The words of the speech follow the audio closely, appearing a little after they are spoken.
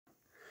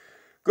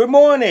Good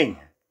morning.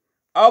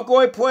 All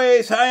glory,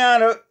 praise, high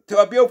honor to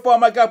our beautiful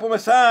my God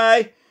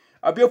Messiah.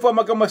 Our beautiful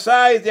my God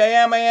Messiah is the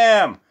I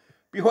am.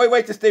 Before you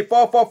wait to stay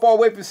far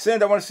away from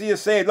sin, I want to see you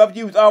saved. Love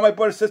you, all my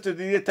brothers and sisters,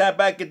 the time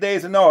back in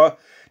days of Noah.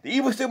 The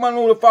evil still one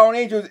of the fallen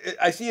angels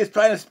I see is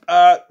trying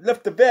to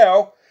lift the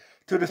veil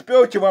to the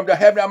spiritual realm that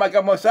heaven, my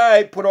God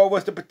Messiah, put over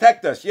us to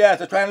protect us. Yes,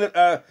 they're trying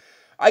to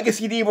I can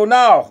see the evil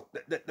now.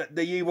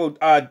 The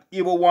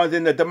evil ones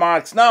in the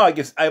demonics now. I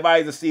guess I've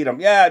eyes to see them.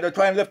 Yeah, they're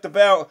trying to lift the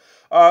veil.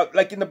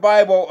 Like in the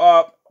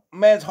Bible,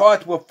 men's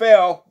hearts will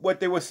fail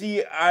what they will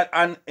see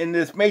in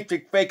this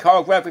matrix, fake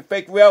holographic,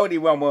 fake reality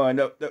realm.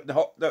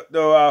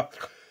 The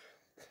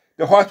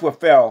hearts will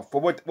fail for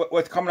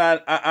what's coming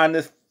on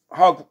this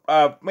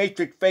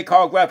matrix, fake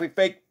holographic,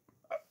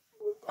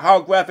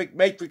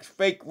 matrix,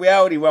 fake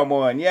reality realm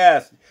on.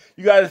 Yes,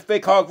 you got this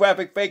fake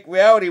holographic, fake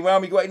reality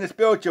realm. You go in the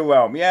spiritual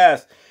realm.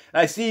 Yes,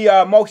 and I see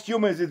most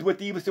humans is with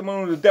the evil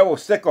symbol of the devil,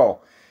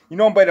 sickle. You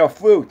know them by the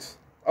fruits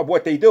of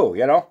what they do.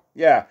 You know,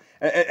 yeah.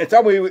 And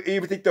some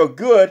even think they're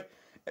good,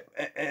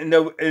 and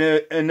they're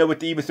with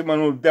the evil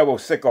symbol of the devil,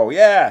 sickle.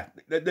 Yeah,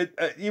 the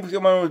evil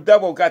symbol of the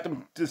devil got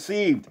them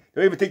deceived.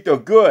 They even think they're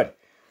good.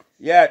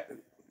 Yeah,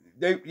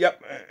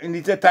 yep. And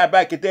he said time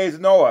back in days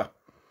of Noah.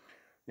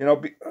 You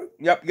know,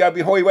 you gotta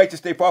be holy righteous,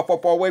 stay far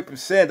away from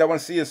sin. I want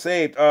to see you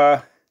saved.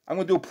 I'm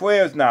gonna do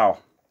prayers now.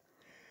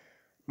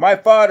 My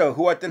Father,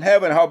 who art in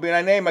heaven, hallowed be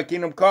thy name, my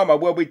kingdom come, my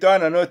will be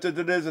done on earth as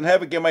it is in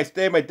heaven. Give my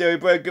stay, my daily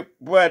bread,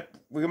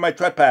 forgive my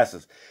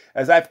trespasses,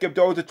 as I forgive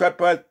those who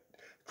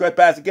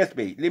trespass against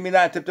me. Lead me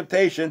not into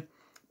temptation,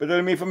 but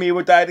deliver me from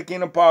evil. Die the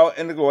kingdom, power,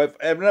 and the glory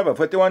forever and ever.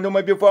 For one do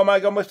my beautiful my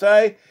God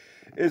Messiah,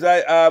 is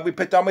I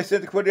repent all my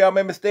sins, iniquity, all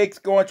my mistakes,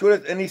 going through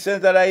this, any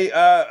sins that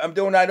I'm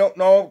doing I don't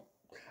know.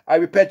 I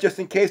repent just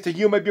in case. To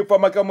you, my beautiful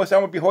my God Messiah,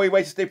 I will be holy,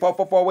 righteous, stay far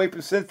away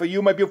from sin. For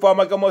you, my beautiful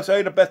my God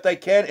Messiah, the best I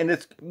can in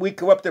this weak,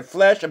 corrupted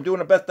flesh. I'm doing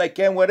the best I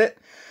can with it.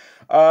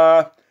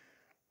 I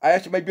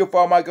ask you, my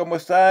beautiful my God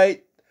Messiah,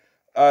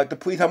 to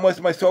please have mercy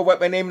on my soul, write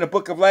my name in the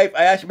book of life.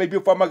 I ask you, my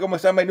beautiful my God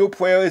Messiah, my new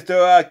prayer is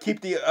to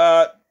keep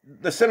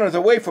the sinners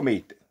away from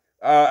me.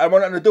 I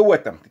want nothing to do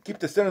with them. To keep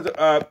the sinners,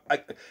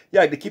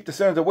 to keep the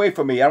sinners away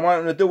from me. I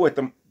want nothing to do with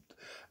them.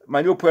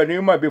 My new prayer,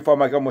 you, my beautiful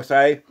my God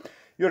Messiah.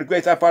 You're the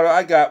greatest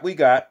Father we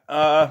got.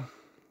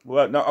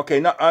 Well, no, okay.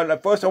 No,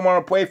 first I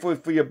want to pray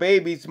for your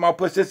babies, small,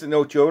 persistent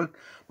little children.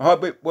 My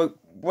heart will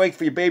break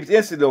for your babies,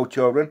 innocent little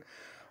children.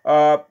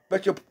 I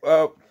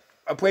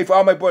pray for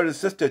all my brothers and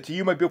sisters. To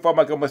you, my beautiful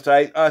my God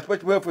Messiah.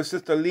 Especially prayer for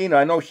Sister Lena.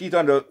 I know she's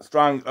under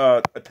strong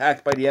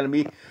attacks by the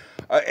enemy.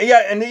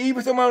 And the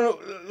evil someone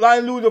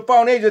lying loose the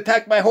fallen angels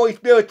attacked my Holy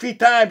Spirit 3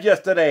 times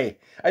yesterday.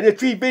 I did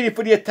 3 videos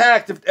for the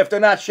attacks if they're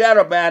not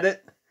shadow banded.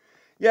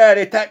 Yeah,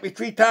 they attacked me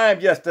 3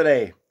 times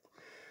yesterday.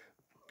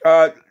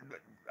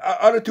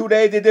 Other 2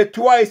 days they did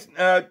twice.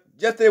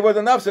 Yesterday was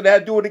enough, so they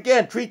had to do it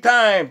again 3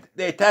 times.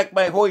 They attacked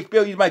my Holy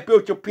Spirit, use my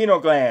spiritual pineal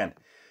gland.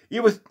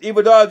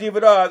 Evil dogs.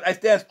 I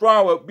stand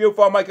strong with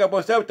beautiful my God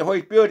myself. The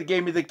Holy Spirit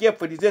gave me the gift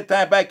for these end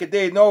time back in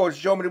days. No, to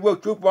show me the real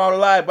truth from all the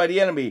lies by the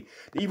enemy.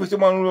 The evil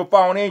someone who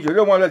fallen angel.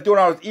 They're the ones that's doing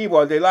all this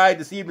evil. They lie,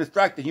 deceive, and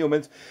distract the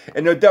humans.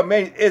 And their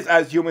domain is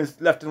as humans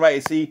left and right,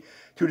 you see,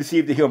 to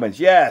deceive the humans.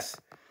 Yes.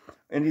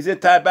 And these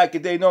end time back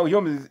in days, no,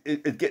 humans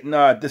is getting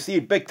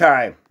deceived big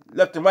time.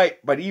 Left and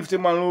right by the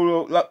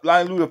evil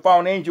lying loose of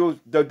fallen angels,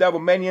 the devil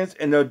minions,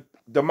 and the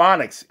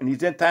demonics. And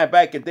these end time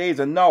back in days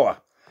of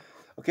Noah.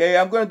 Okay,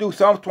 I'm going to do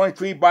Psalms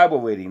 23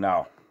 Bible reading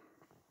now.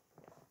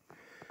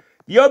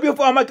 Your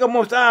beautiful my God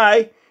Most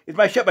High is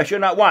my shepherd I shall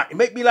not want. He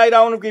make me lie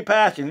down in the green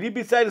pasture. Lead me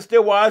beside the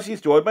still waters. He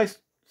restored my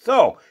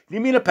soul.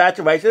 Lead me in a patch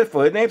of righteousness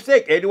for his name's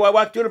sake. Do I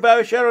walk through the valley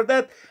of the shadow of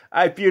death?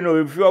 I fear no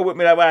evil. If you are with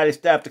me, I ride his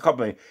staff to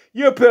company.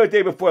 You appear a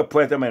day before I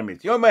present my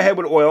enemies. You anoint my head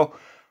with oil.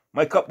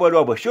 My cup runneth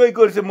over. Surely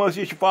goodness and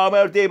mercy shall follow me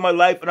all the day of my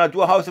life, and I'll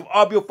do a house of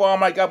all beautiful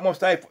my God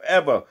Most High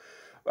forever.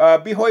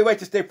 Be holy,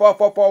 righteous, stay far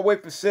away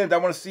from sin. I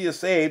want to see you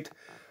saved.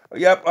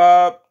 Yep,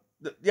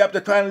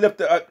 they're trying to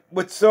lift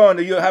with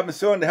cern. You're having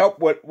cern to help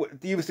with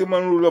the evil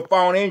someone the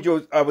fallen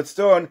angels with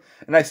cern,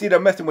 and I see they're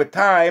messing with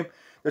time.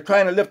 They're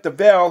trying to lift the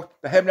veil.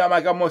 The heaven, my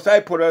God Most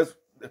High put us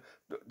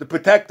to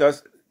protect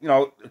us, you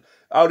know,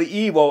 out of the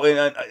evil.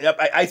 And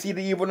I see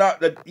the evil now,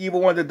 the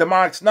evil one, the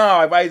demonics now.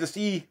 I've eyes to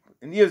see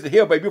and ears to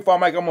hear, but beautiful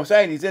my God Most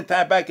High. And he's in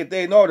time back in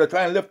day. No, they're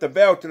trying to lift the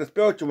veil to the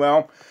spiritual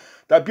realm.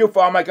 That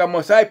beautiful my God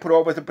Most High put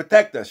over us to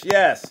protect us.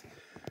 Yes.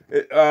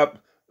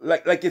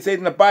 Like it says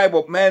in the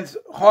Bible, men's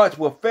hearts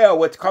will fail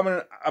what's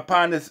coming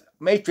upon this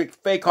matrix,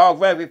 fake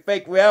holographic,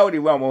 fake reality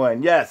realm we're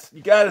in. Yes,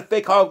 you got a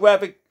fake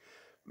holographic,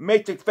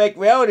 matrix, fake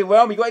reality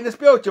realm. You go in the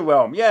spiritual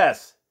realm.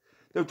 Yes,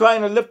 they're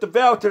trying to lift the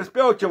veil to the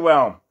spiritual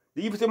realm.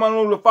 The evil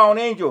among the fallen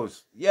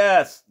angels.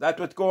 Yes, that's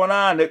what's going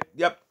on.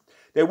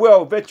 They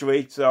will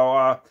victory.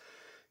 So,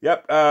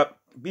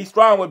 be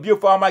strong with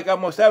beautiful my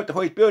God Most High. The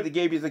Holy Spirit that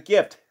gave you the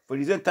gift for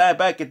these end time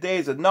back in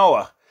days of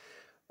Noah.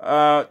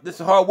 This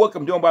is hard work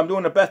I'm doing, but I'm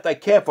doing the best I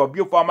can for a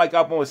beautiful my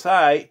God Most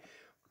High.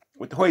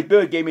 What the Holy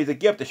Spirit gave me as a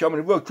gift to show me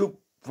the real truth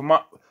from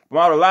all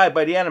the lies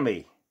by the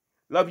enemy.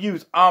 Love you,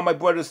 all my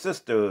brothers and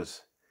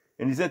sisters.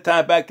 In these end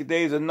time back in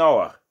days of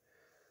Noah.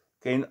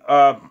 Okay,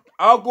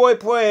 all glory,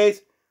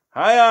 praise,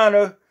 high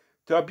honor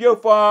to our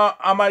beautiful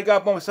Almighty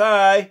God Most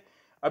High.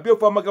 Our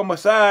beautiful Almighty God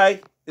Most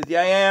High is the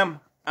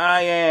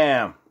I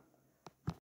am.